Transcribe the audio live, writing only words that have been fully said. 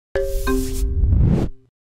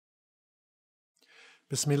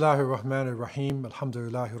Bismillahir Rahmanir Rahim.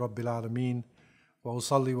 Alhamdulillahi Rabbil Alameen. Wa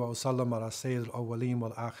usalli wa usallam ala Sayyid al-Awwaleen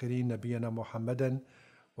wal Akhirin Nabiyyina Muhammadan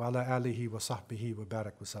wa ala alihi wa sahbihi wa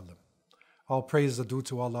barak wa sallam. All praise are due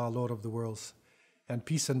to Allah, Lord of the worlds, and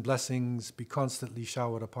peace and blessings be constantly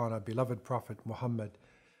showered upon our beloved Prophet Muhammad,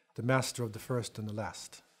 the master of the first and the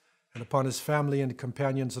last, and upon his family and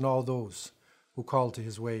companions and all those who call to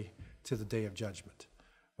his way to the day of judgment.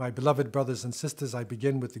 My beloved brothers and sisters, I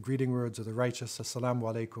begin with the greeting words of the righteous. Assalamu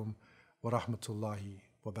alaikum wa rahmatullahi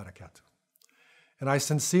wa barakatuh. And I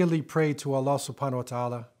sincerely pray to Allah subhanahu wa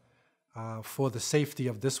ta'ala for the safety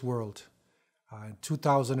of this world. In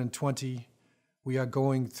 2020, we are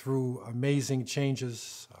going through amazing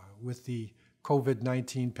changes with the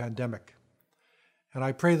COVID-19 pandemic. And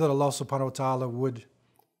I pray that Allah subhanahu wa ta'ala would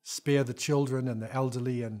spare the children and the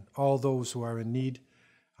elderly and all those who are in need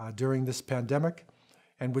during this pandemic,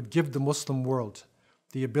 and would give the Muslim world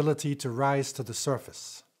the ability to rise to the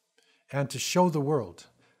surface and to show the world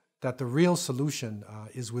that the real solution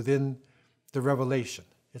is within the revelation.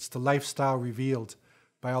 It's the lifestyle revealed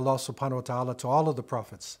by Allah subhanahu wa ta'ala to all of the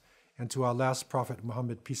prophets and to our last prophet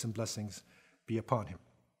Muhammad, peace and blessings be upon him.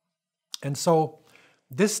 And so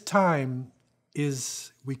this time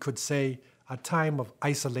is, we could say, a time of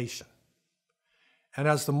isolation. And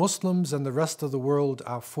as the Muslims and the rest of the world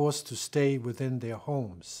are forced to stay within their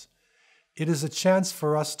homes, it is a chance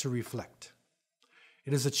for us to reflect.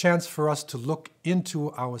 It is a chance for us to look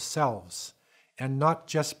into ourselves and not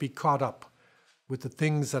just be caught up with the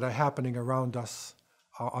things that are happening around us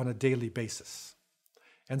on a daily basis.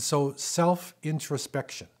 And so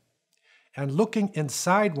self-introspection and looking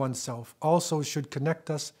inside oneself also should connect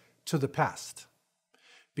us to the past.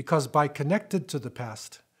 Because by connected to the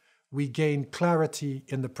past, we gain clarity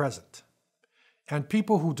in the present. And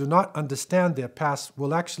people who do not understand their past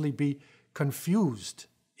will actually be confused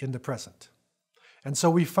in the present. And so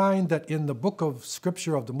we find that in the book of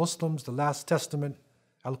scripture of the Muslims, the last testament,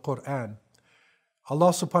 Al-Quran,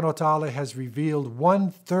 Allah subhanahu wa ta'ala has revealed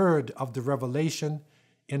 1/3 of the revelation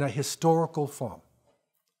in a historical form.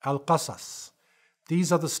 Al-Qasas.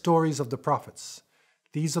 These are the stories of the prophets.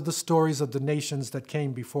 These are the stories of the nations that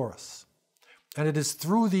came before us. And it is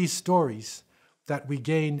through these stories that we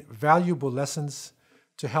gain valuable lessons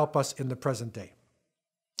to help us in the present day.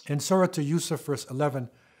 In Surah Yusuf, verse 11,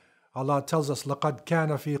 Allah tells us, لَقَدْ كَانَ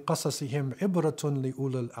فِي قَصَصِهِمْ عِبْرَةٌ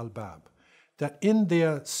لِأُولِي الْأَلْبَابِ, that in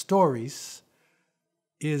their stories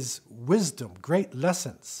is wisdom, great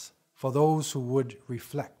lessons for those who would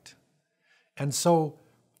reflect. And so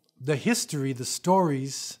the history, the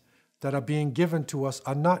stories that are being given to us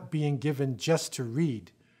are not being given just to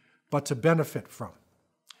read, but to benefit from.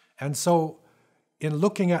 And so in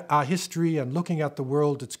looking at our history and looking at the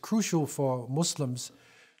world, it's crucial for Muslims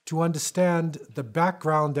to understand the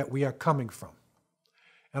background that we are coming from.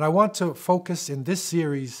 And I want to focus in this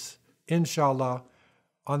series, inshallah,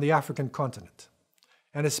 on the African continent,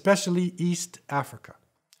 and especially East Africa,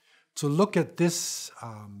 to look at this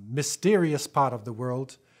mysterious part of the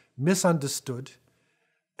world, misunderstood.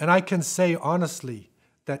 And I can say honestly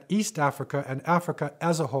that East Africa and Africa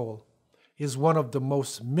as a whole is one of the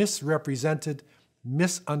most misrepresented,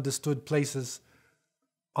 misunderstood places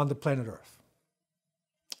on the planet Earth.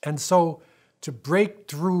 And so to break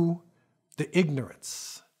through the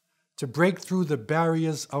ignorance, to break through the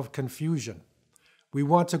barriers of confusion, we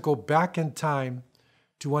want to go back in time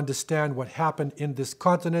to understand what happened in this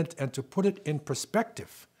continent and to put it in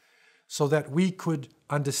perspective so that we could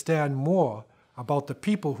understand more about the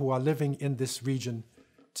people who are living in this region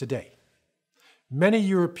today. Many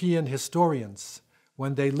European historians,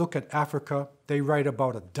 when they look at Africa, they write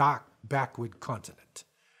about a dark, backward continent.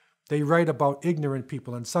 They write about ignorant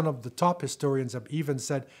people, and some of the top historians have even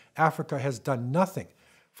said Africa has done nothing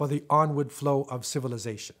for the onward flow of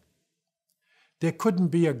civilization. There couldn't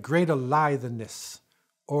be a greater lie than this,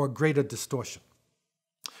 or a greater distortion.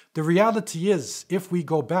 The reality is, if we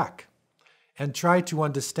go back and try to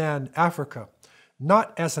understand Africa,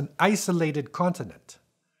 not as an isolated continent,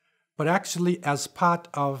 but actually as part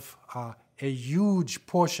of a huge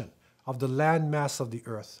portion of the landmass of the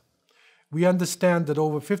earth, we understand that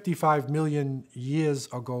over 55 million years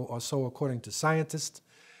ago or so, according to scientists,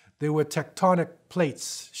 there were tectonic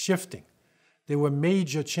plates shifting. There were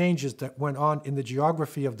major changes that went on in the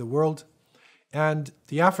geography of the world, and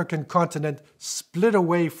the African continent split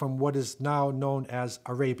away from what is now known as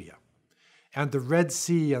Arabia. And the Red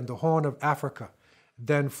Sea and the Horn of Africa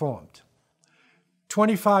then formed.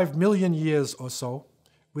 25 million years or so,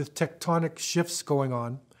 with tectonic shifts going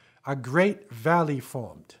on, a great valley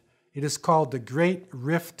formed. It is called the Great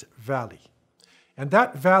Rift Valley. And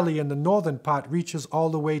that valley in the northern part reaches all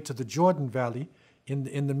the way to the Jordan Valley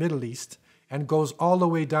in the Middle East and goes all the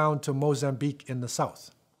way down to Mozambique in the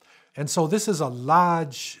south. And so this is a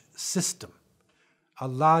large system, a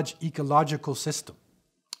large ecological system,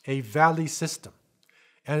 a valley system.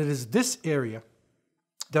 And it is this area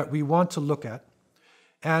that we want to look at,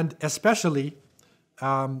 and especially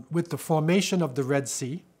with the formation of the Red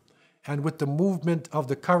Sea and with the movement of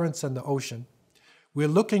the currents and the ocean, we're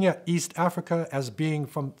looking at East Africa as being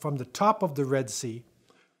from the top of the Red Sea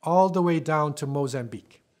all the way down to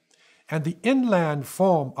Mozambique. And the inland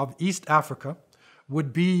form of East Africa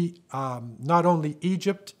would be not only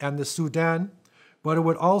Egypt and the Sudan, but it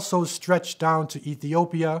would also stretch down to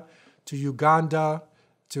Ethiopia, to Uganda,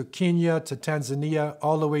 to Kenya, to Tanzania,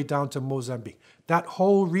 all the way down to Mozambique. That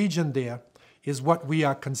whole region there is what we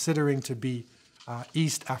are considering to be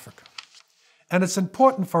East Africa. And it's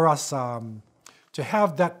important for us to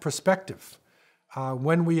have that perspective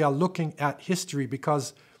when we are looking at history,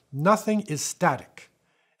 because nothing is static.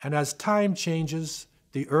 And as time changes,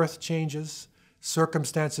 the earth changes,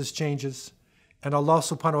 circumstances changes, and Allah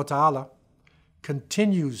subhanahu wa ta'ala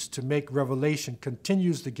continues to make revelation,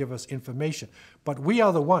 continues to give us information. But we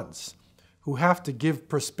are the ones who have to give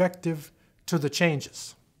perspective to the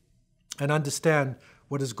changes and understand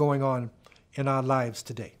what is going on in our lives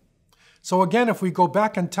today. So again, if we go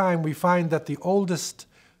back in time, we find that the oldest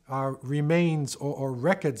remains or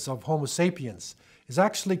records of Homo sapiens is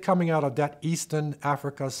actually coming out of that Eastern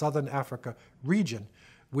Africa, Southern Africa region,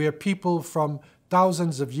 where people from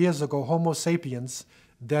thousands of years ago, Homo sapiens,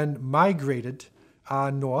 then migrated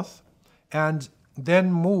north and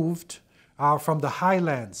then moved from the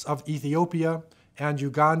highlands of Ethiopia and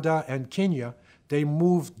Uganda and Kenya. They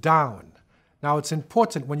moved down. Now it's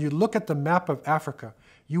important, when you look at the map of Africa,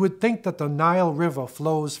 you would think that the Nile River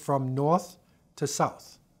flows from north to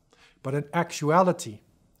south. But in actuality,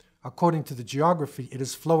 according to the geography, it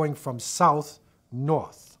is flowing from south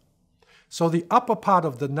north. So the upper part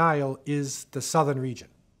of the Nile is the southern region.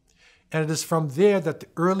 And it is from there that the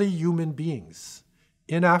early human beings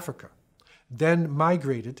in Africa then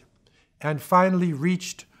migrated and finally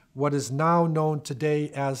reached what is now known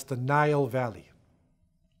today as the Nile Valley.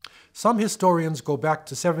 Some historians go back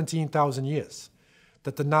to 17,000 years,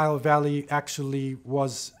 that the Nile Valley actually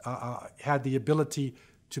had the ability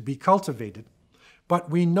to be cultivated. But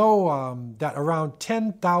we know that around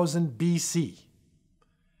 10,000 BC,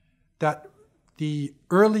 that the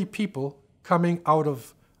early people coming out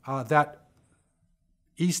of that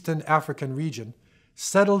Eastern African region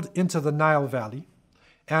settled into the Nile Valley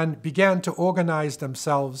and began to organize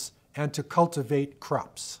themselves and to cultivate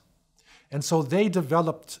crops. And so they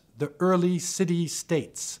developed the early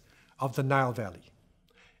city-states of the Nile Valley.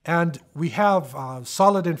 And we have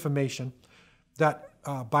solid information that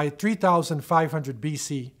by 3,500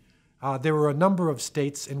 BC, there were a number of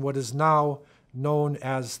states in what is now known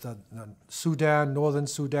as the Sudan, northern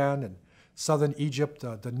Sudan, and southern Egypt,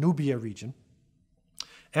 the Nubia region.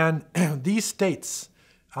 And these states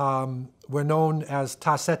were known as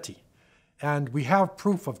Tasseti. And we have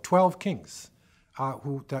proof of 12 kings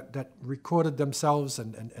that recorded themselves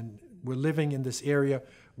and were living in this area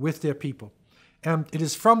with their people. And it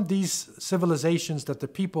is from these civilizations that the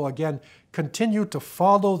people, again, continued to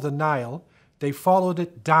follow the Nile. They followed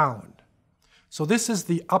it down. So this is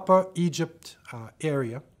the Upper Egypt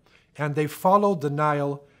area, and they followed the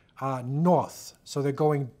Nile north. So they're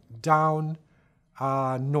going down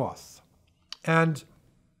north. And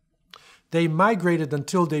they migrated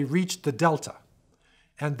until they reached the delta.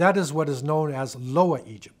 And that is what is known as Lower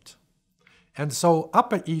Egypt. And so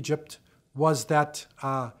Upper Egypt was that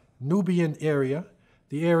Nubian area,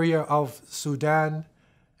 the area of Sudan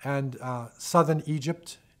and southern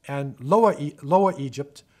Egypt, and Lower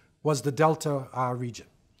Egypt was the Delta region.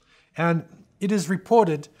 And it is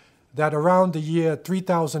reported that around the year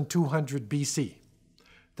 3200 BC,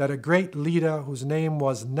 that a great leader whose name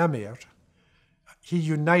was Namir, he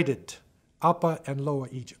united Upper and Lower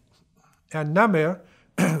Egypt. And Namir,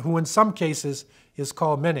 who in some cases is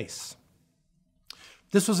called Menes,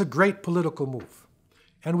 this was a great political move.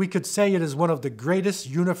 And we could say it is one of the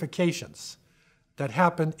greatest unifications that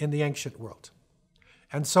happened in the ancient world.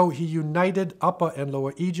 And so he united Upper and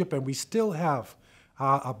Lower Egypt, and we still have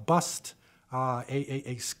a bust,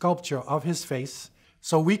 a sculpture of his face.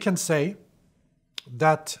 So we can say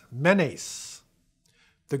that Menes,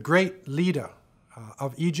 the great leader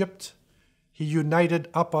of Egypt, he united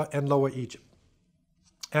Upper and Lower Egypt.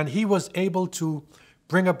 And he was able to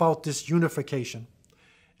bring about this unification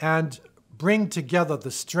and bring together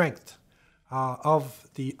the strength of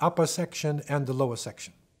the upper section and the lower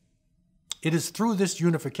section. It is through this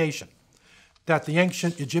unification that the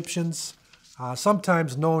ancient Egyptians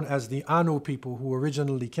sometimes known as the Anu people who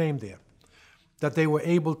originally came there, that they were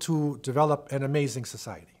able to develop an amazing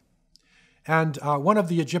society. And one of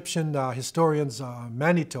the Egyptian historians,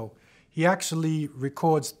 Manito, he actually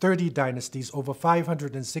records 30 dynasties, over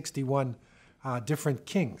 561 different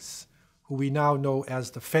kings, who we now know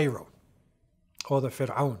as the Pharaoh, or the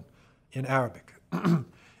Fir'aun in Arabic.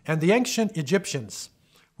 And the ancient Egyptians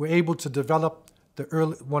were able to develop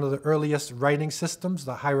one of the earliest writing systems,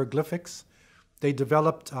 the hieroglyphics. They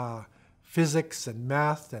developed physics and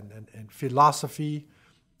math and philosophy.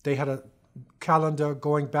 They had a calendar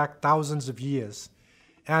going back thousands of years.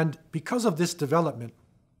 And because of this development,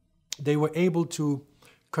 they were able to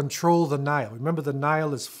control the Nile. Remember, the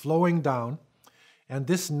Nile is flowing down, and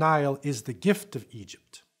this Nile is the gift of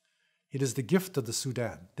Egypt. It is the gift of the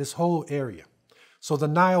Sudan, this whole area. So the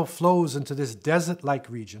Nile flows into this desert-like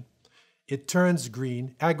region. It turns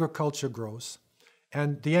green, agriculture grows,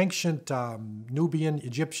 and the ancient Nubian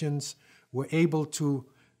Egyptians were able to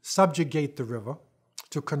subjugate the river,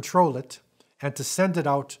 to control it, and to send it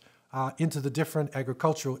out into the different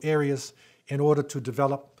agricultural areas in order to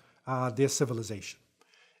develop their civilization.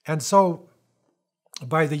 And so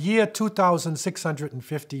by the year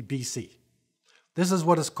 2650 BC, this is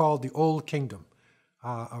what is called the Old Kingdom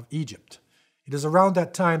of Egypt. It is around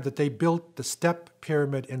that time that they built the step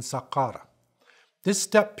pyramid in Saqqara. This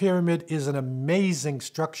step pyramid is an amazing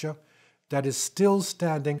structure that is still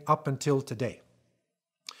standing up until today.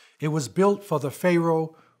 It was built for the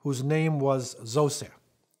pharaoh whose name was Zoser.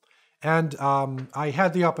 And I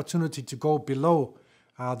had the opportunity to go below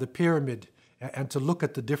the pyramid and to look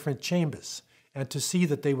at the different chambers and to see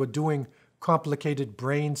that they were doing complicated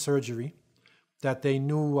brain surgery, that they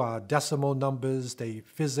knew decimal numbers,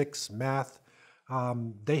 physics, math.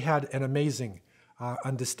 They had an amazing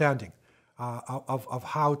understanding of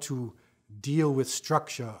how to deal with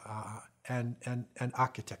structure and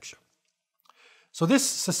architecture. So this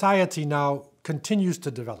society now continues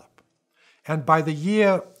to develop. And by the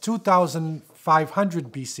year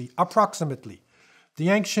 2500 BC, approximately, the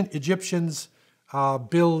ancient Egyptians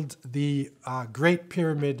build the Great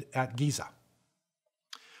Pyramid at Giza.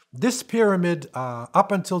 This pyramid,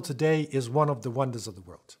 up until today, is one of the wonders of the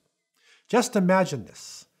world. Just imagine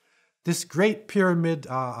this. This Great Pyramid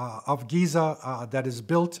of Giza that is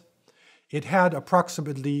built, it had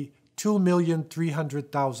approximately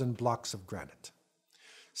 2,300,000 blocks of granite.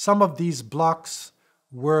 Some of these blocks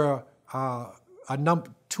were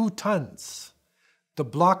 2 tons. The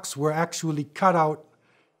blocks were actually cut out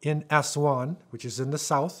in Aswan, which is in the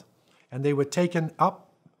south, and they were taken up.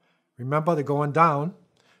 Remember, they're going down.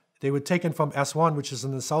 They were taken from Aswan, which is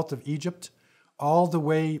in the south of Egypt, all the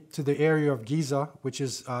way to the area of Giza, which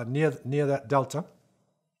is near that delta.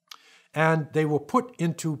 And they were put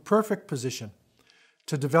into perfect position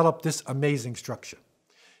to develop this amazing structure.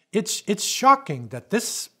 It's shocking that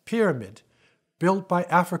this pyramid, built by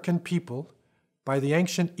African people, by the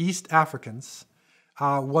ancient East Africans,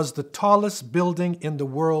 was the tallest building in the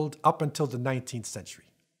world up until the 19th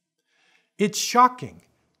century. It's shocking,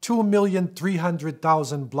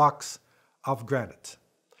 2,300,000 blocks of granite.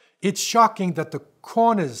 It's shocking that the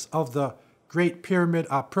corners of the Great Pyramid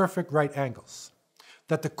are perfect right angles,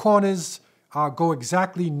 that the corners go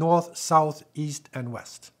exactly north, south, east, and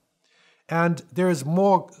west. And there is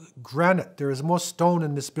more granite, there is more stone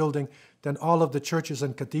in this building than all of the churches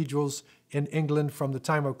and cathedrals in England from the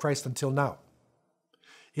time of Christ until now.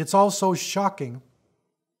 It's also shocking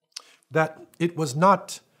that it was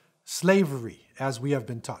not slavery as we have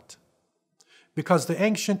been taught, because the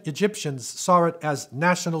ancient Egyptians saw it as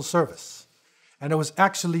national service, and it was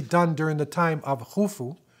actually done during the time of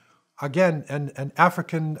Khufu, again, an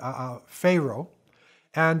African pharaoh,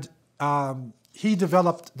 and he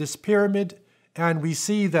developed this pyramid, and we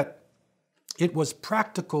see that it was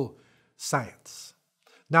practical science.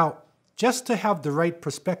 Now, just to have the right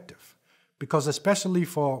perspective, because especially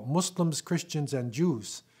for Muslims, Christians, and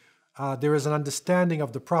Jews, there is an understanding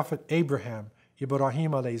of the Prophet Ibrahim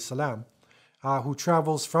alayhi salam, who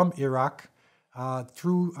travels from Iraq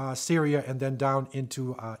through Syria and then down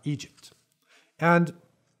into Egypt. And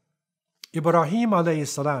Ibrahim alayhi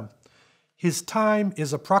salam, his time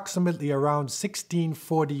is approximately around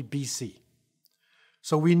 1640 BC.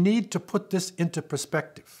 So we need to put this into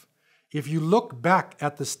perspective. If you look back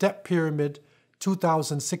at the Step Pyramid,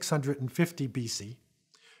 2650 BC,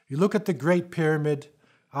 you look at the Great Pyramid,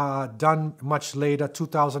 done much later,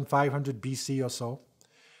 2500 BC or so,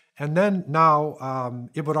 and then now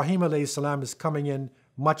Ibrahim alayhi salam is coming in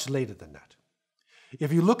much later than that.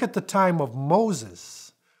 If you look at the time of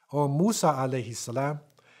Moses or Musa alayhi salam,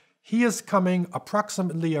 he is coming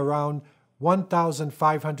approximately around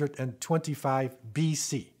 1525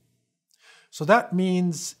 BC. So that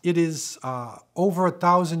means it is over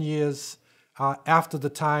 1,000 years after the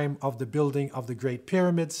time of the building of the Great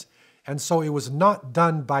Pyramids. And so it was not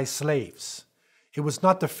done by slaves. It was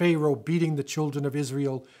not the Pharaoh beating the children of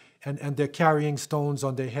Israel and they're carrying stones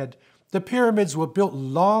on their head. The pyramids were built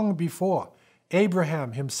long before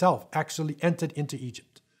Abraham himself actually entered into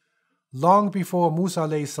Egypt, long before Musa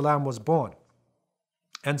alayhi salam was born.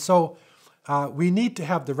 And so we need to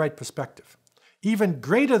have the right perspective. Even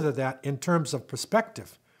greater than that in terms of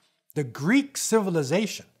perspective, the Greek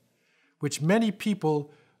civilization, which many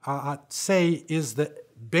people say is the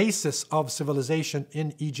basis of civilization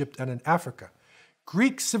in Egypt and in Africa.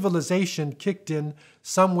 Greek civilization kicked in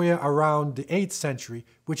somewhere around the 8th century,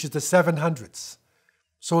 which is the 700s.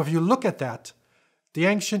 So if you look at that, the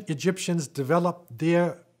ancient Egyptians developed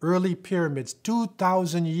their early pyramids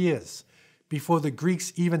 2,000 years before the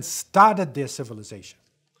Greeks even started their civilization.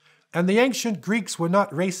 And the ancient Greeks were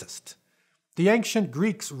not racist. The ancient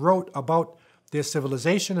Greeks wrote about their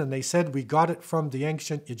civilization and they said we got it from the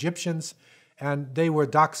ancient Egyptians, and they were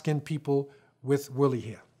dark-skinned people with woolly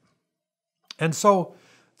hair. And so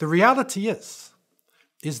the reality is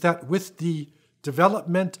that with the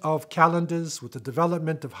development of calendars, with the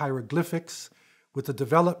development of hieroglyphics, with the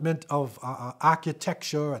development of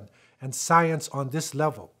architecture and science on this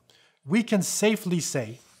level, we can safely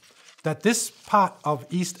say that this part of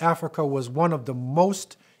East Africa was one of the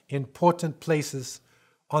most important places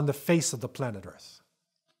on the face of the planet Earth.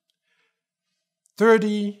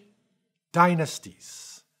 30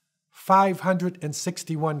 dynasties,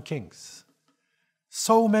 561 kings.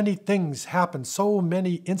 So many things happened, so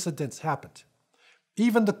many incidents happened.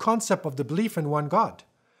 Even the concept of the belief in one God,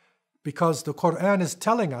 because the Quran is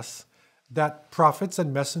telling us that prophets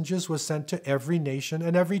and messengers were sent to every nation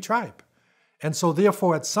and every tribe. And so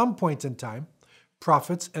therefore, at some point in time,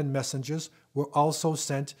 prophets and messengers were also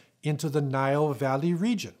sent into the Nile Valley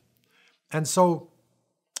region. And so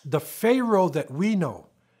the Pharaoh that we know,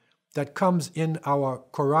 that comes in our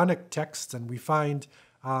Quranic texts and we find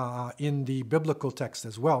in the biblical text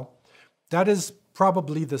as well, that is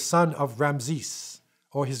probably the son of Ramses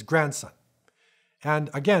or his grandson.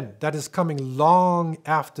 And again, that is coming long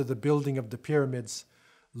after the building of the pyramids,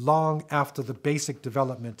 long after the basic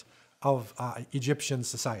development of Egyptian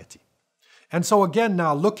society. And so again,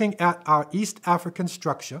 now looking at our East African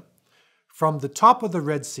structure, from the top of the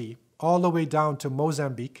Red Sea all the way down to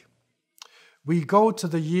Mozambique, we go to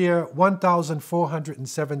the year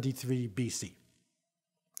 1473 BC.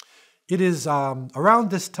 It is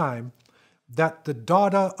around this time that the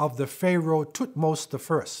daughter of the Pharaoh Thutmose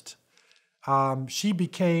I, she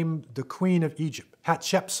became the queen of Egypt.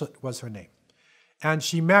 Hatshepsut was her name. And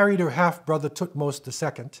she married her half-brother Thutmose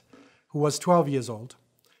II, who was 12 years old.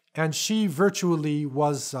 And she virtually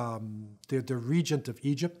was the regent of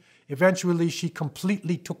Egypt. Eventually, she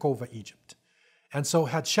completely took over Egypt. And so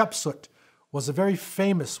Hatshepsut was a very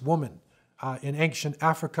famous woman in ancient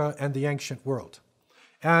Africa and the ancient world.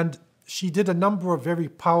 And she did a number of very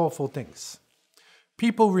powerful things.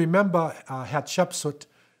 People remember Hatshepsut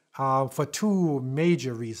for two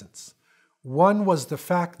major reasons. One was the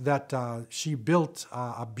fact that she built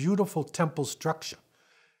a beautiful temple structure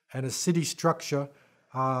and a city structure,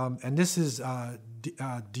 and this is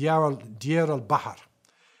Deir al-Bahar.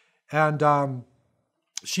 And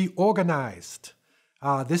she organized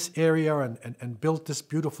this area and built this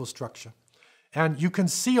beautiful structure. And you can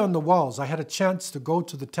see on the walls, I had a chance to go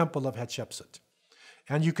to the temple of Hatshepsut,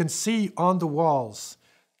 and you can see on the walls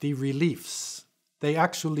the reliefs. They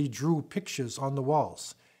actually drew pictures on the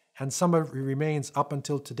walls, and some of it remains up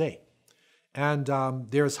until today. And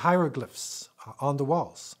there's hieroglyphs on the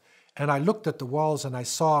walls. And I looked at the walls and I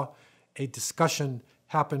saw a discussion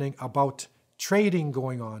happening about trading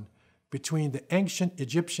going on between the ancient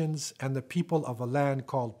Egyptians and the people of a land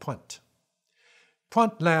called Punt.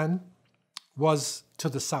 Punt land was to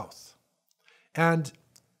the south. And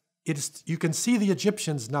you can see the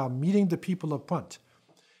Egyptians now meeting the people of Punt,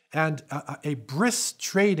 and a brisk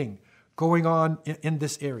trading going on in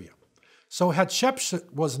this area. So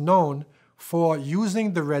Hatshepsut was known for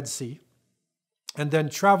using the Red Sea and then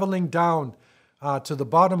traveling down to the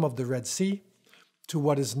bottom of the Red Sea to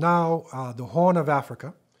what is now the Horn of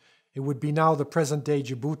Africa. It would be now the present-day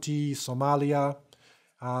Djibouti, Somalia,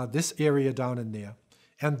 this area down in there.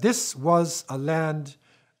 And this was a land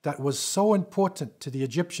that was so important to the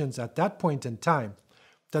Egyptians at that point in time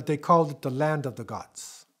that they called it the land of the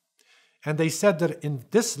gods. And they said that in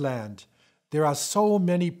this land, there are so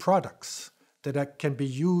many products that can be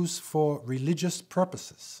used for religious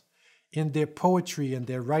purposes. In their poetry and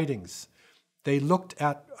their writings, They looked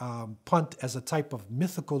at Punt as a type of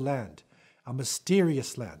mythical land, a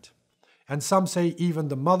mysterious land. And some say even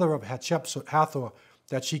the mother of Hatshepsut, Hathor,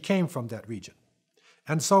 that she came from that region.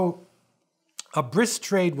 And so a brisk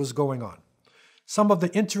trade was going on. Some of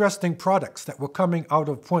the interesting products that were coming out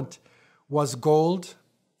of Punt was gold,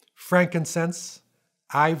 frankincense,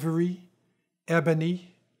 ivory,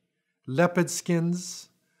 ebony, leopard skins,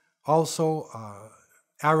 also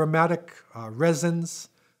aromatic resins,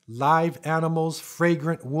 live animals,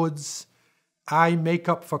 fragrant woods, eye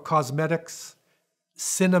makeup for cosmetics,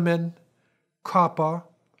 cinnamon, copper,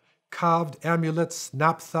 carved amulets,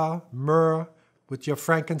 naphtha, myrrh with your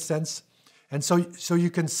frankincense. And so you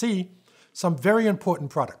can see some very important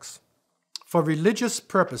products. For religious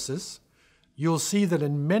purposes, you'll see that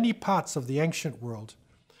in many parts of the ancient world,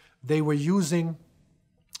 they were using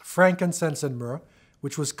frankincense and myrrh,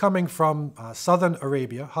 which was coming from southern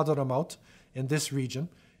Arabia, Hadramaut, in this region.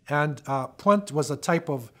 And Punt was a type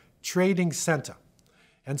of trading center.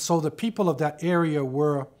 And so the people of that area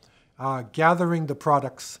were gathering the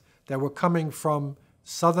products that were coming from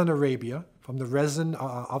southern Arabia, from the resin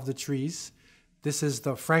of the trees. This is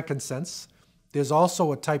the frankincense. There's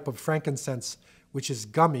also a type of frankincense which is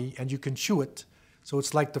gummy, and you can chew it. So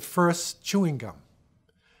it's like the first chewing gum.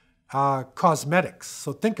 Cosmetics.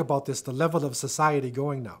 So think about this, the level of society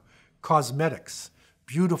going now. Cosmetics,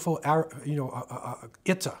 beautiful,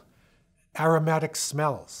 itta, aromatic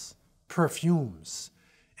smells, perfumes.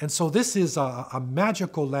 And so this is a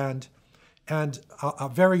magical land and a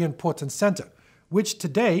very important center, which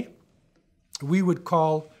today we would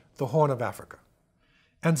call the Horn of Africa.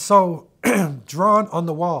 And so drawn on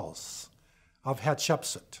the walls of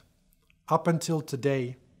Hatshepsut up until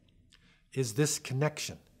today is this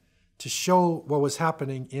connection to show what was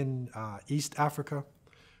happening in East Africa,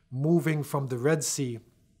 moving from the Red Sea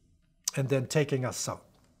and then taking us south.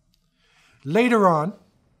 Later on,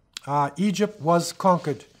 Egypt was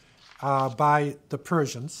conquered by the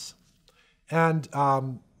Persians, and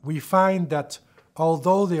we find that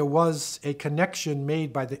although there was a connection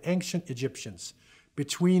made by the ancient Egyptians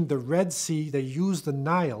between the Red Sea, they used the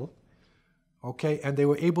Nile, okay, and they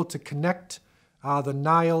were able to connect the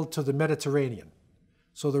Nile to the Mediterranean.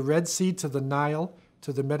 So the Red Sea to the Nile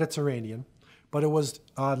to the Mediterranean. But it was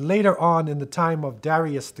later on in the time of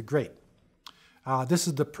Darius the Great. This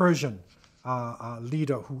is the Persian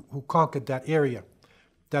leader who conquered that area,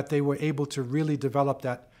 that they were able to really develop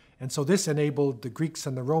that. And so this enabled the Greeks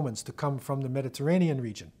and the Romans to come from the Mediterranean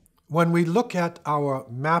region. When we look at our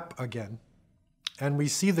map again, and we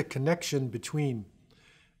see the connection between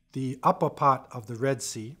the upper part of the Red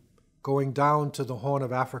Sea, going down to the Horn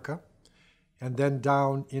of Africa, and then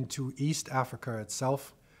down into East Africa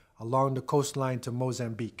itself, along the coastline to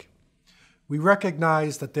Mozambique, we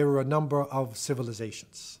recognize that there were a number of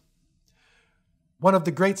civilizations. One of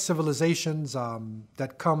the great civilizations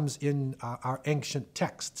that comes in our ancient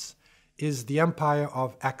texts is the Empire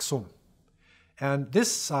of Aksum. And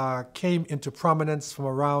this came into prominence from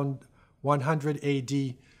around 100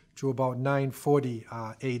 AD to about 940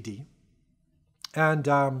 AD.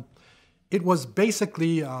 And it was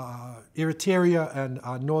basically Eritrea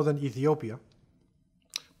and northern Ethiopia.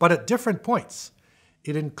 But at different points,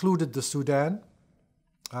 it included the Sudan,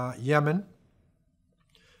 Yemen,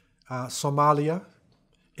 Somalia.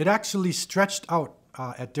 It actually stretched out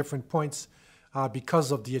at different points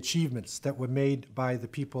because of the achievements that were made by the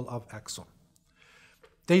people of Aksum.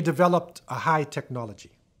 They developed a high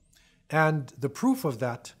technology. And the proof of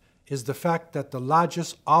that is the fact that the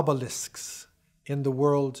largest obelisks in the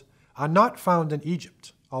world are not found in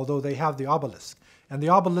Egypt, although they have the obelisk. And the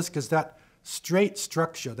obelisk is that straight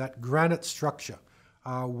structure, that granite structure,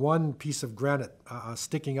 one piece of granite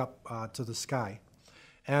sticking up to the sky.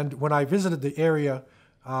 And when I visited the area,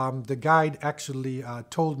 the guide actually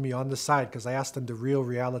told me on the side, because I asked him the real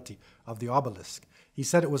reality of the obelisk. He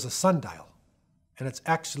said it was a sundial, and it's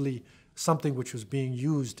actually something which was being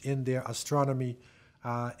used in their astronomy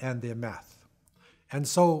and their math. And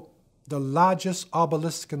so the largest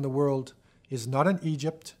obelisk in the world is not in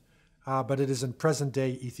Egypt, but it is in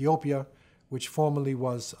present-day Ethiopia, which formerly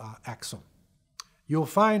was Aksum. You'll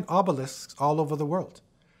find obelisks all over the world.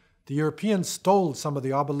 The Europeans stole some of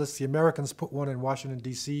the obelisks. The Americans put one in Washington,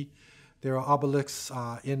 D.C. There are obelisks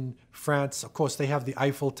in France. Of course, they have the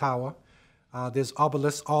Eiffel Tower. There's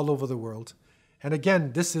obelisks all over the world. And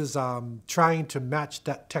again, this is trying to match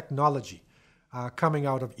that technology coming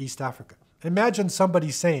out of East Africa. Imagine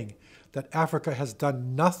somebody saying that Africa has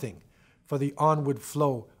done nothing for the onward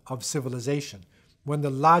flow of civilization, when the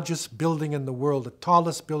largest building in the world, the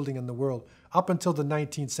tallest building in the world, up until the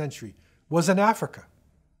 19th century, was in Africa.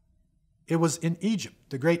 It was in Egypt,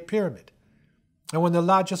 the Great Pyramid. and when the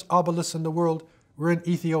largest obelisks in the world were in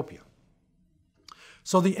Ethiopia.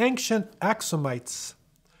 So the ancient Axumites,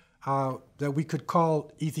 that we could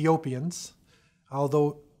call Ethiopians,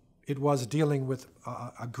 although it was dealing with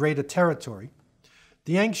a greater territory,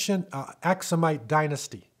 the ancient Axumite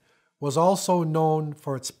dynasty was also known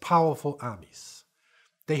for its powerful armies.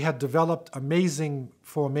 They had developed amazing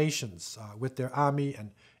formations with their army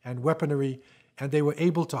and weaponry, and they were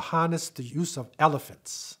able to harness the use of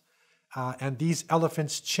elephants. And these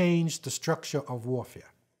elephants changed the structure of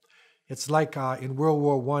warfare. It's like in World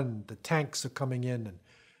War I, the tanks are coming in,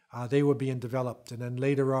 and they were being developed. And then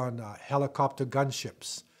later on, helicopter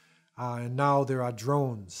gunships. And now there are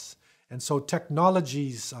drones. And so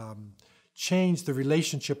technologies change the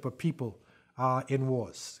relationship of people in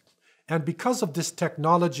wars. And because of this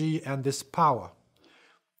technology and this power,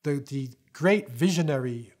 the great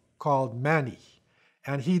visionary called Mani,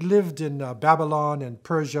 and he lived in Babylon and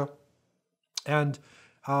Persia, and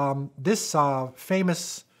this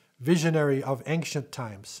famous visionary of ancient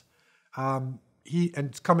times, and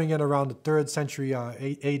it's coming in around the 3rd century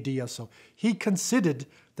AD or so, he considered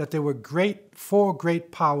that there were four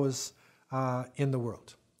great powers in the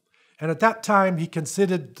world. And at that time, he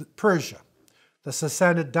considered Persia, the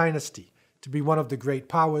Sassanid dynasty, to be one of the great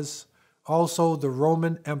powers, also the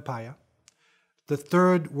Roman Empire. The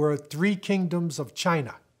third were 3 kingdoms of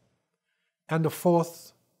China, and the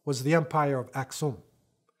fourth was the Empire of Aksum.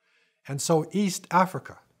 And so East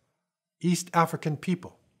African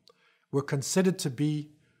people were considered to be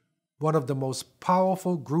one of the most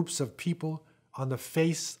powerful groups of people on the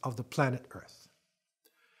face of the planet Earth.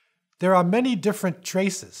 There are many different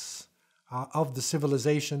traces of the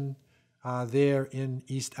civilization there in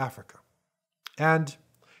East Africa. And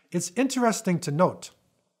it's interesting to note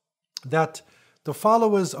that the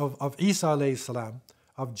followers of Isa alayhi salam,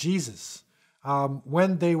 of Jesus,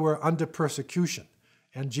 when they were under persecution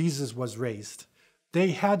and Jesus was raised,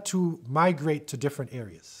 they had to migrate to different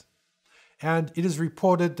areas. And it is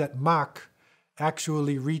reported that Mark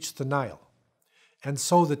actually reached the Nile. And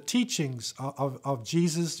so the teachings of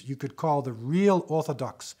Jesus, you could call the real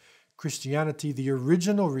Orthodox Christianity, the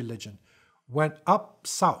original religion, went up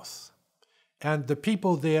south. And the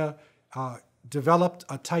people there developed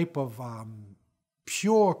a type of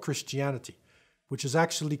pure Christianity, which is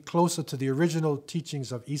actually closer to the original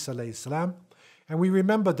teachings of Isa alayhi salam. And we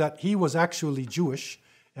remember that he was actually Jewish,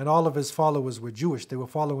 and all of his followers were Jewish. They were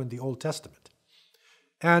following the Old Testament.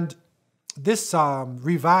 And this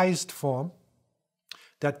revised form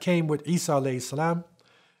that came with Isa alayhi salam,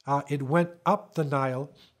 it went up the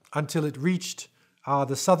Nile until it reached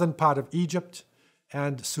the southern part of Egypt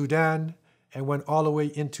and Sudan and went all the way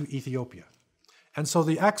into Ethiopia. And so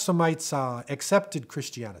the Axumites accepted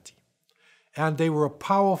Christianity. And they were a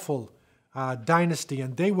powerful dynasty,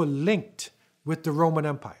 and they were linked with the Roman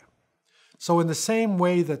Empire. So in the same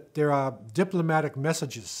way that there are diplomatic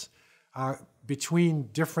messages between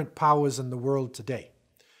different powers in the world today,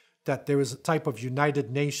 that there is a type of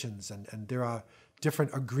United Nations, and there are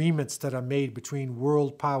different agreements that are made between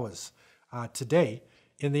world powers today,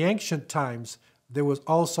 in the ancient times, there was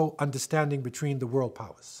also understanding between the world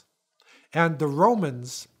powers. And the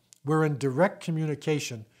Romans were in direct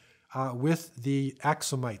communication with the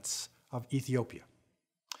Axumites of Ethiopia.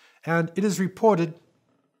 And it is reported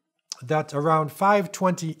that around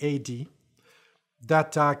 520 AD,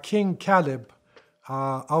 that King Caleb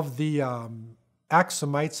of the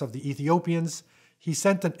Axumites, of the Ethiopians, he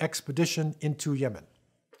sent an expedition into Yemen.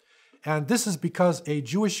 And this is because a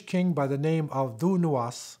Jewish king by the name of Dhu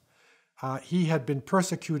Nuwas, he had been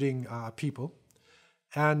persecuting people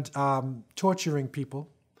and torturing people.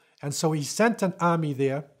 And so he sent an army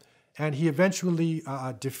there, and he eventually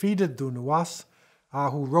defeated Dhu Nuwas,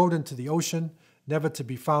 who rode into the ocean, never to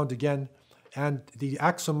be found again. And the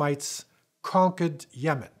Axumites conquered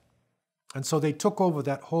Yemen. And so they took over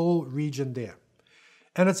that whole region there.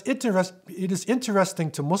 And it is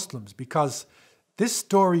interesting to Muslims because this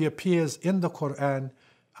story appears in the Quran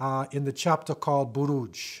in the chapter called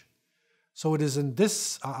Buruj. So it is in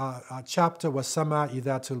this chapter, وَالسَّمَاءِ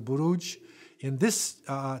ذَاتِ الْبُرُوجِ. In this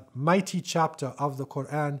mighty chapter of the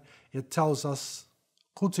Quran, it tells us,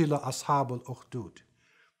 قُتِلَ أَصْحَابُ الْأُخْدُودِ,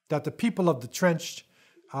 that the people of the trench,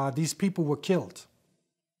 these people were killed.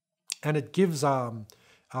 And it gives a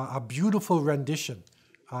beautiful rendition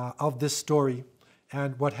of this story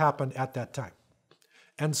and what happened at that time.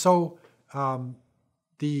 And so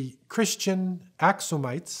the Christian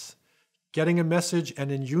Axumites, getting a message and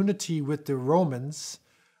in unity with the Romans,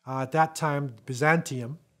 at that time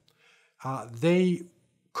Byzantium, they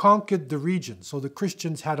conquered the region. So the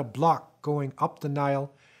Christians had a block going up the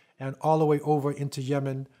Nile and all the way over into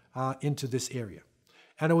Yemen, into this area.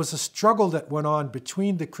 And it was a struggle that went on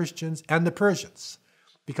between the Christians and the Persians,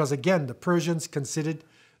 because again, the Persians considered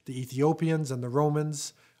the Ethiopians and the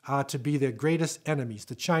Romans to be their greatest enemies.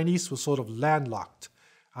 The Chinese were sort of landlocked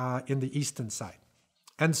in the eastern side.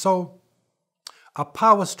 And so a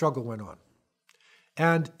power struggle went on.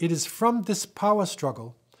 And it is from this power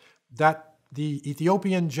struggle that the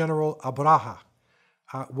Ethiopian general Abraha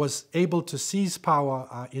was able to seize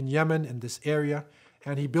power in Yemen, in this area,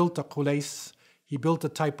 and he built a Qulais. He built a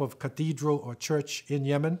type of cathedral or church in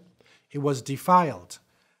Yemen. It was defiled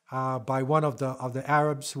by one of the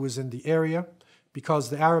Arabs who was in the area, because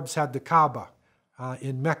the Arabs had the Kaaba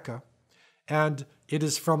in Mecca. And it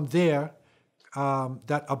is from there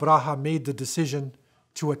that Abraha made the decision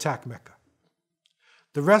to attack Mecca.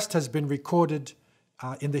 The rest has been recorded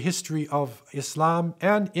in the history of Islam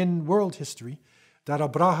and in world history, that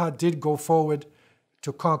Abraha did go forward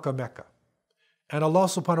to conquer Mecca. And Allah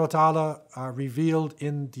subhanahu wa ta'ala revealed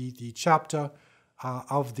in the chapter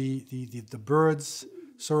of the birds,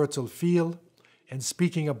 Surah Al-Fil, and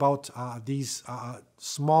speaking about these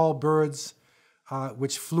small birds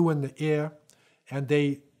which flew in the air, and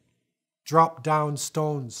they dropped down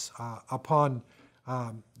stones upon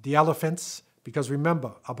the elephants, because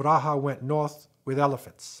remember, Abraha went north with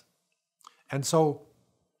elephants. And so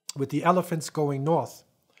with the elephants going north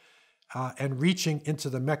and reaching into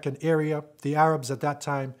the Meccan area, the Arabs at that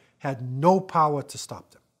time had no power to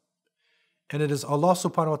stop them. And it is Allah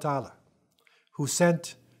subhanahu wa ta'ala who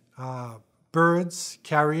sent birds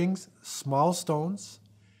carrying small stones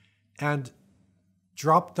and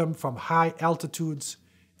dropped them from high altitudes,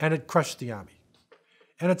 and it crushed the army.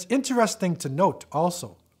 And it's interesting to note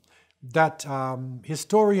also that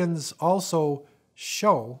historians also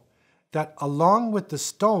show that along with the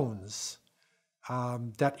stones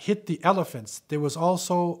that hit the elephants, there was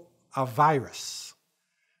also a virus.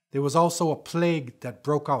 There was also a plague that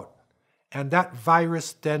broke out. And that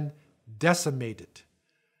virus then decimated.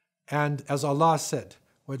 And as Allah said,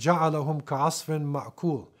 وَجَعَلَهُمْ كَعَصْفٍ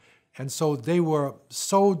مَأْكُولٍ. And so they were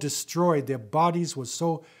so destroyed, their bodies were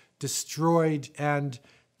so destroyed and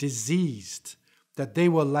diseased that they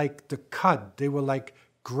were like the cud, they were like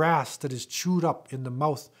grass that is chewed up in the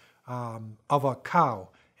mouth of a cow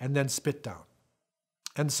and then spit down.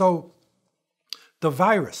 And so the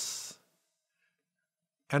virus,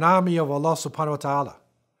 an army of Allah subhanahu wa ta'ala,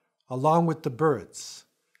 along with the birds,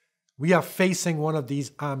 we are facing one of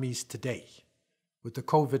these armies today with the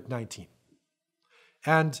COVID-19.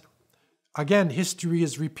 And again, history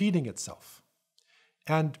is repeating itself.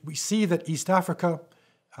 And we see that East Africa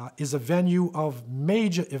is a venue of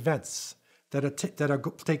major events that are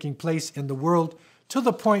taking place in the world, to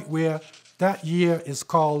the point where that year is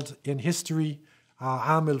called in history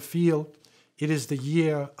Am al-Fil. It is the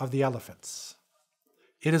year of the elephants.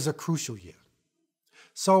 It is a crucial year.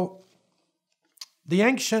 So the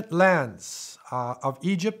ancient lands of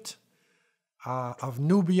Egypt, of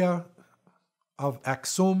Nubia, of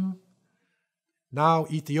Aksum, now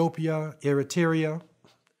Ethiopia, Eritrea,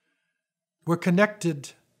 were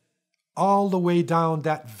connected all the way down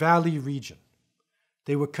that valley region.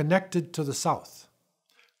 They were connected to the south.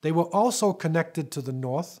 They were also connected to the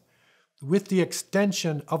north with the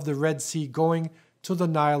extension of the Red Sea going to the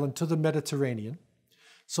Nile and to the Mediterranean.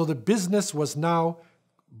 So the business was now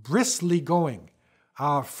briskly going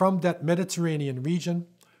from that Mediterranean region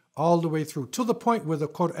all the way through, to the point where the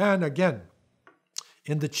Quran, again,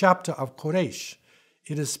 in the chapter of Quraysh,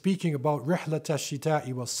 it is speaking about Rihlat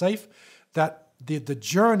ash-shita'i was-sayf, that the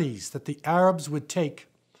journeys that the Arabs would take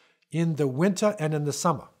in the winter and in the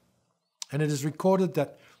summer. And it is recorded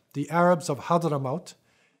that the Arabs of Hadramaut,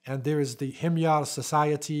 and there is the Himyar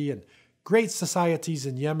society and great societies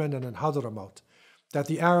in Yemen and in Hadramaut, that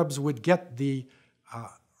the Arabs would get the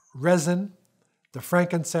resin, the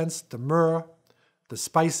frankincense, the myrrh, the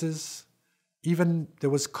spices, even there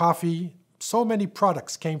was coffee. So many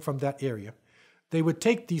products came from that area. They would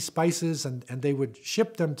take these spices and they would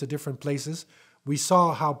ship them to different places. We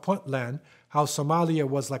saw how Puntland, how Somalia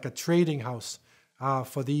was like a trading house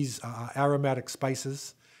for these aromatic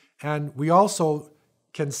spices. And we also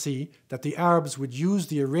can see that the Arabs would use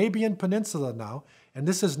the Arabian Peninsula now, and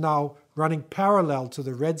this is now running parallel to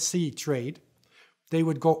the Red Sea trade. They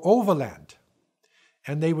would go overland,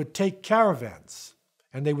 and they would take caravans,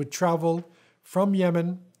 and they would travel from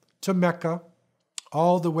Yemen to Mecca,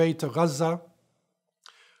 all the way to Gaza,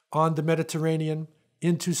 on the Mediterranean,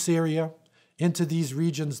 into Syria, into these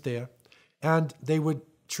regions there, and they would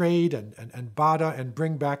trade and barter and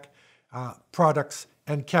bring back products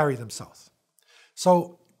and carry them south.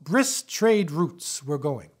 So brisk trade routes were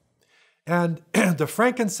going. And the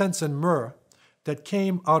frankincense and myrrh that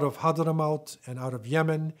came out of Hadramaut and out of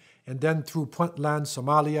Yemen, and then through Puntland,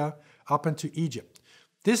 Somalia, up into Egypt.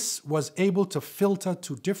 This was able to filter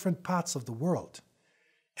to different parts of the world.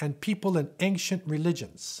 And people in ancient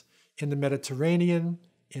religions, in the Mediterranean,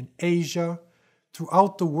 in Asia,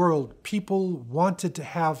 throughout the world, people wanted to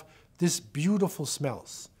have this beautiful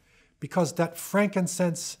smells, because that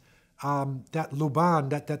frankincense, that luban,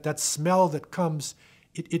 that smell that comes,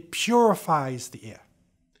 it purifies the air.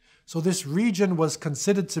 So this region was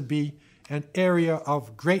considered to be an area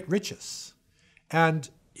of great riches. And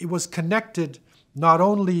it was connected not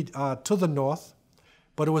only to the north,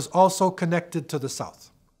 but it was also connected to the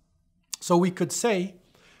south. So we could say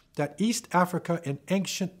that East Africa in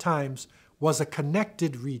ancient times was a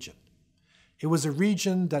connected region. It was a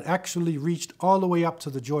region that actually reached all the way up to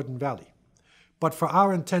the Jordan Valley. But for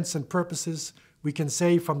our intents and purposes, we can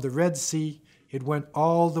say from the Red Sea, it went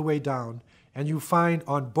all the way down. And you find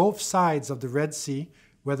on both sides of the Red Sea,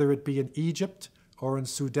 whether it be in Egypt or in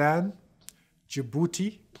Sudan,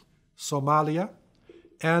 Djibouti, Somalia,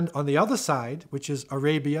 and on the other side, which is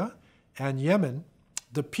Arabia and Yemen,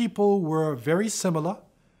 the people were very similar,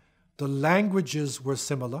 the languages were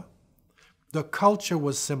similar, the culture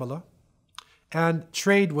was similar, and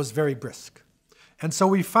trade was very brisk. And so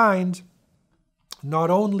we find not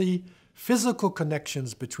only physical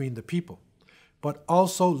connections between the people, but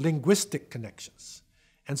also linguistic connections.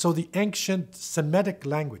 And so the ancient Semitic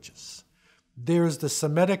languages, there's the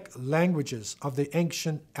Semitic languages of the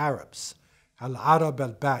ancient Arabs, Al-Arab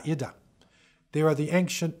al-Ba'ida. There are the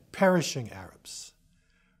ancient perishing Arabs,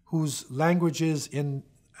 whose languages in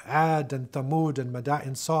Ad and Thamud and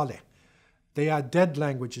Mada'in Saleh, they are dead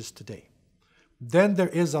languages today. Then there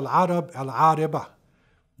is Al-Arab al-Ariba.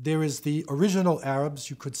 There is the original Arabs,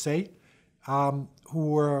 you could say, who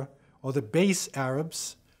were, or the base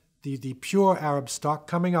Arabs, the pure Arab stock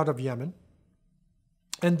coming out of Yemen.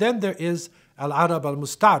 And then there is Al-Arab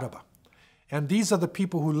al-Mustaraba. And these are the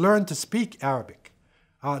people who learned to speak Arabic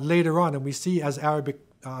later on. And we see as Arabic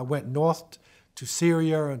went north to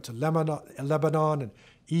Syria and to Lebanon and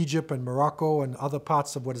Egypt and Morocco and other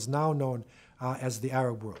parts of what is now known as the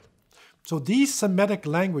Arab world. So these Semitic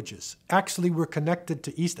languages actually were connected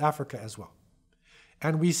to East Africa as well.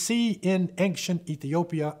 And we see in ancient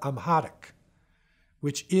Ethiopia Amharic,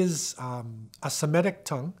 which is a Semitic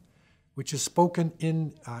tongue, which is spoken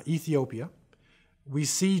in Ethiopia. We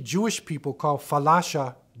see Jewish people called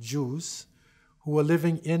Falasha Jews who are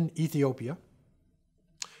living in Ethiopia.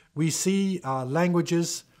 We see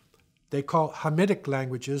languages they call Hamitic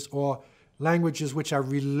languages, or languages which are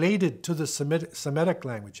related to the Semitic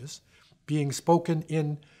languages, being spoken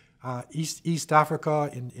in East Africa,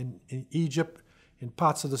 in Egypt, in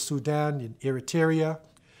parts of the Sudan, in Eritrea.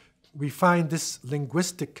 We find this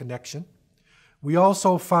linguistic connection. We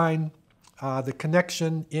also find the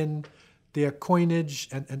connection in their coinage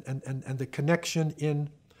and the connection in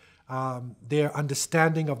their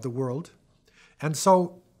understanding of the world. And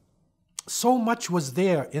so much was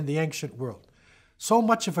there in the ancient world, so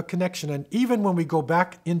much of a connection. And even when we go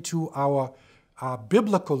back into our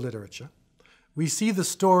biblical literature, we see the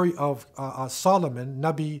story of Solomon,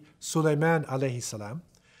 Nabi Sulaiman alayhi salam,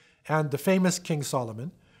 and the famous King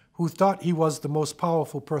Solomon, who thought he was the most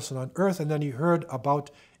powerful person on earth, and then he heard about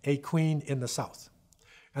a queen in the south.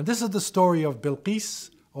 And this is the story of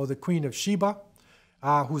Bilqis, or the Queen of Sheba,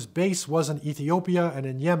 whose base was in Ethiopia and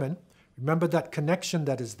in Yemen. Remember that connection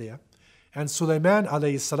that is there. And Sulaiman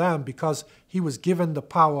alayhi salam, because he was given the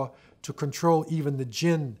power to control even the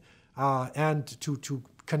jinn and to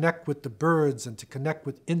connect with the birds and to connect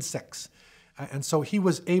with insects. And so he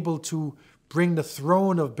was able to bring the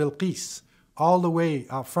throne of Bilqis all the way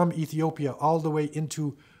from Ethiopia, all the way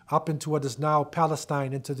up into what is now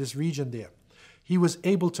Palestine, into this region there. He was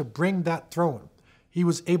able to bring that throne. He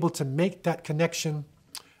was able to make that connection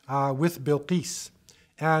with Bilqis.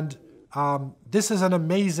 And this is an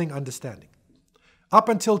amazing understanding. Up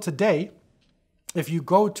until today, if you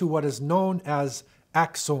go to what is known as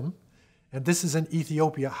Aksum, and this is in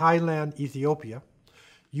Ethiopia, highland Ethiopia,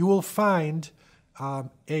 you will find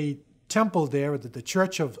a temple there, the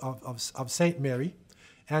Church of St. Mary,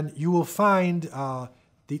 and you will find a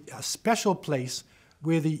special place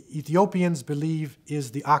where the Ethiopians believe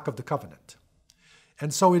is the Ark of the Covenant.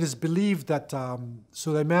 And so it is believed that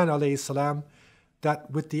Sulaiman alayhi salam, that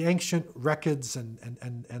with the ancient records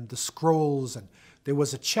and the scrolls, and there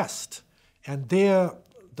was a chest, and there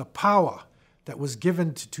the power that was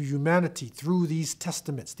given to humanity through these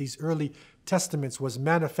testaments, these early testaments, was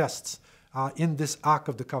manifests in this Ark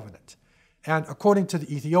of the Covenant. And according to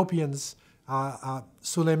the Ethiopians,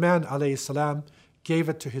 Sulaiman alayhi salam gave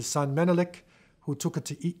it to his son Menelik, who took it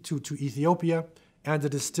to Ethiopia, and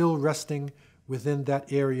it is still resting within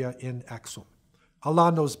that area in Aksum.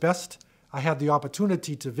 Allah knows best. I had the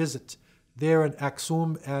opportunity to visit there in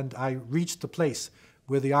Aksum, and I reached the place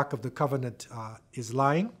where the Ark of the Covenant is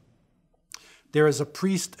lying. There is a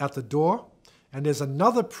priest at the door, and there's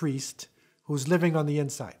another priest who's living on the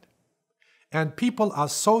inside. And people are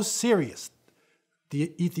so serious.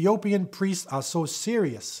 The Ethiopian priests are so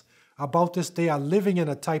serious about this. They are living in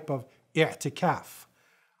a type of i'tikaf,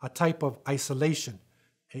 a type of isolation,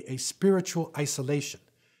 a spiritual isolation.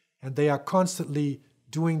 And they are constantly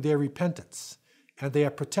doing their repentance, and they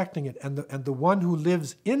are protecting it. And the one who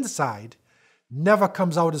lives inside never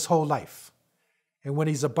comes out his whole life. And when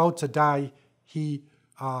he's about to die, he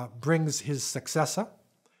brings his successor.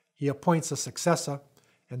 He appoints a successor,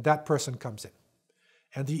 and that person comes in.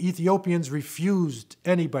 And the Ethiopians refused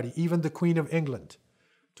anybody, even the Queen of England,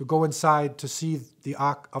 to go inside to see the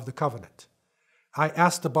Ark of the Covenant. I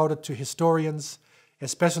asked about it to historians,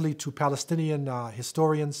 especially to Palestinian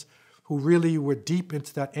historians who really were deep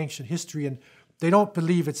into that ancient history, and they don't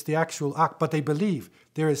believe it's the actual Ark, but they believe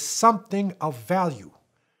there is something of value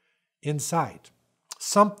inside,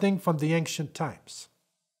 something from the ancient times.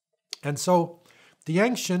 And so the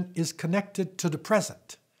ancient is connected to the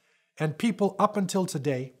present, and people up until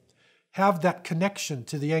today have that connection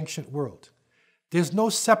to the ancient world. There's no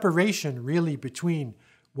separation really between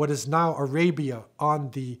what is now Arabia on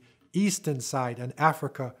the eastern side and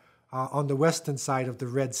Africa on the western side of the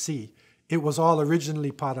Red Sea. It was all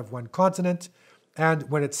originally part of one continent, and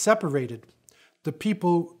when it separated, the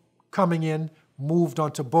people coming in moved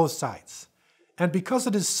onto both sides. And because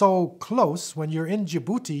it is so close, when you're in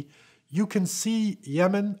Djibouti, you can see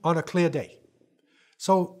Yemen on a clear day.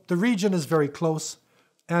 So the region is very close,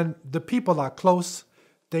 and the people are close.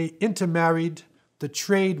 They intermarried. The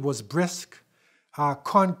trade was brisk.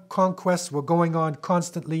 Conquests were going on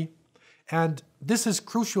constantly. And this is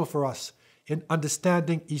crucial for us in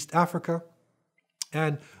understanding East Africa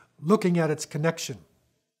and looking at its connection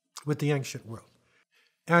with the ancient world.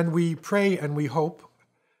 And we pray and we hope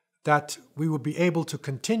that we will be able to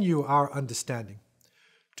continue our understanding,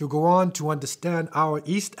 to go on to understand our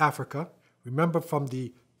East Africa, remember, from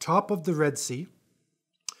the top of the Red Sea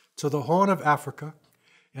to the Horn of Africa,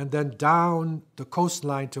 and then down the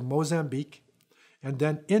coastline to Mozambique, and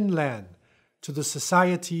then inland to the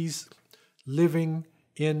societies living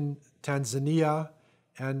in Tanzania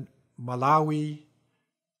and Malawi,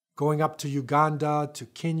 going up to Uganda, to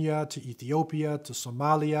Kenya, to Ethiopia, to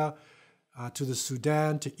Somalia, to the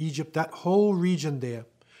Sudan, to Egypt, that whole region there.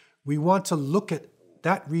 We want to look at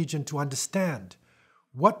that region to understand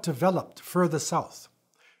what developed further south,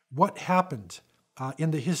 what happened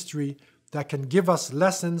in the history that can give us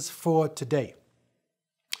lessons for today.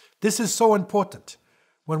 This is so important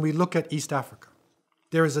when we look at East Africa.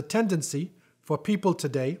 There is a tendency for people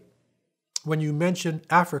today, when you mention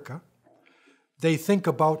Africa, they think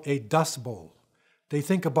about a dust bowl. They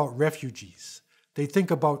think about refugees. They think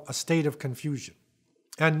about a state of confusion.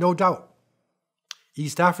 And no doubt,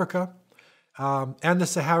 East Africa and the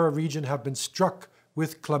Sahara region have been struck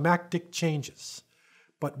with climatic changes.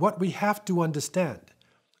 But what we have to understand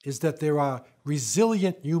is that there are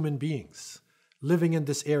resilient human beings living in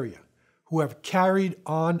this area who have carried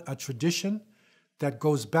on a tradition that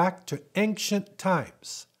goes back to ancient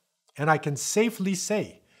times. And I can safely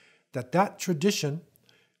say that that tradition,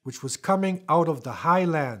 which was coming out of the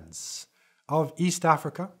highlands of East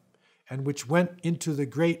Africa and which went into the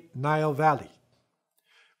great Nile Valley,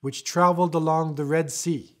 which traveled along the Red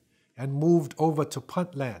Sea and moved over to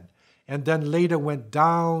Puntland, and then later went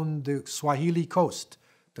down the Swahili coast,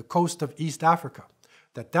 the coast of East Africa,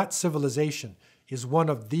 that civilization is one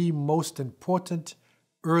of the most important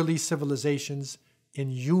early civilizations in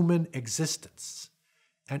human existence.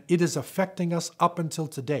 And it is affecting us up until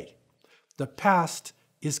today. The past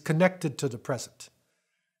is connected to the present.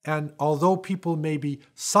 And although people may be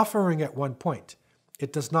suffering at one point,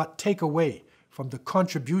 it does not take away from the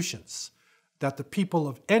contributions that the people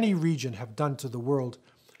of any region have done to the world.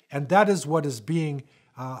 And that is what is being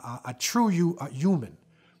a true human.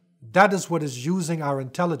 That is what is using our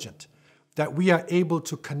intelligence, that we are able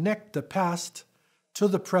to connect the past to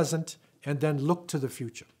the present and then look to the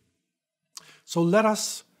future. So let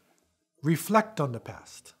us reflect on the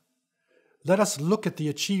past. Let us look at the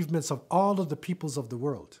achievements of all of the peoples of the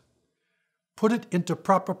world. Put it into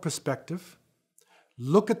proper perspective.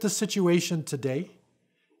 Look at the situation today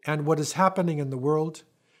and what is happening in the world,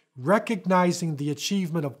 recognizing the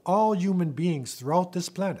achievement of all human beings throughout this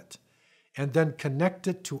planet, and then connect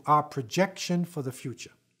it to our projection for the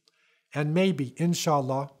future. And maybe,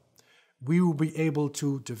 inshallah, we will be able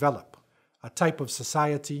to develop a type of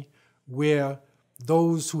society where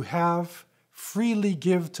those who have freely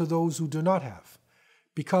give to those who do not have.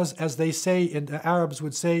 Because as they say, and the Arabs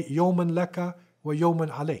would say, Yawman laka wa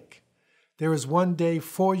yawman alayk. There is one day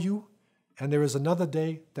for you, and there is another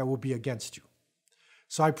day that will be against you.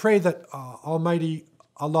 So I pray that Almighty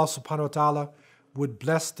Allah subhanahu wa ta'ala would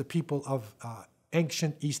bless the people of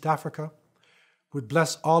ancient East Africa, would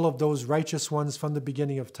bless all of those righteous ones from the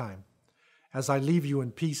beginning of time. As I leave you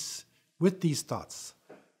in peace with these thoughts.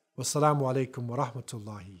 Wassalamu alaikum wa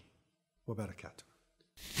rahmatullahi wa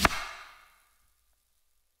barakatuh.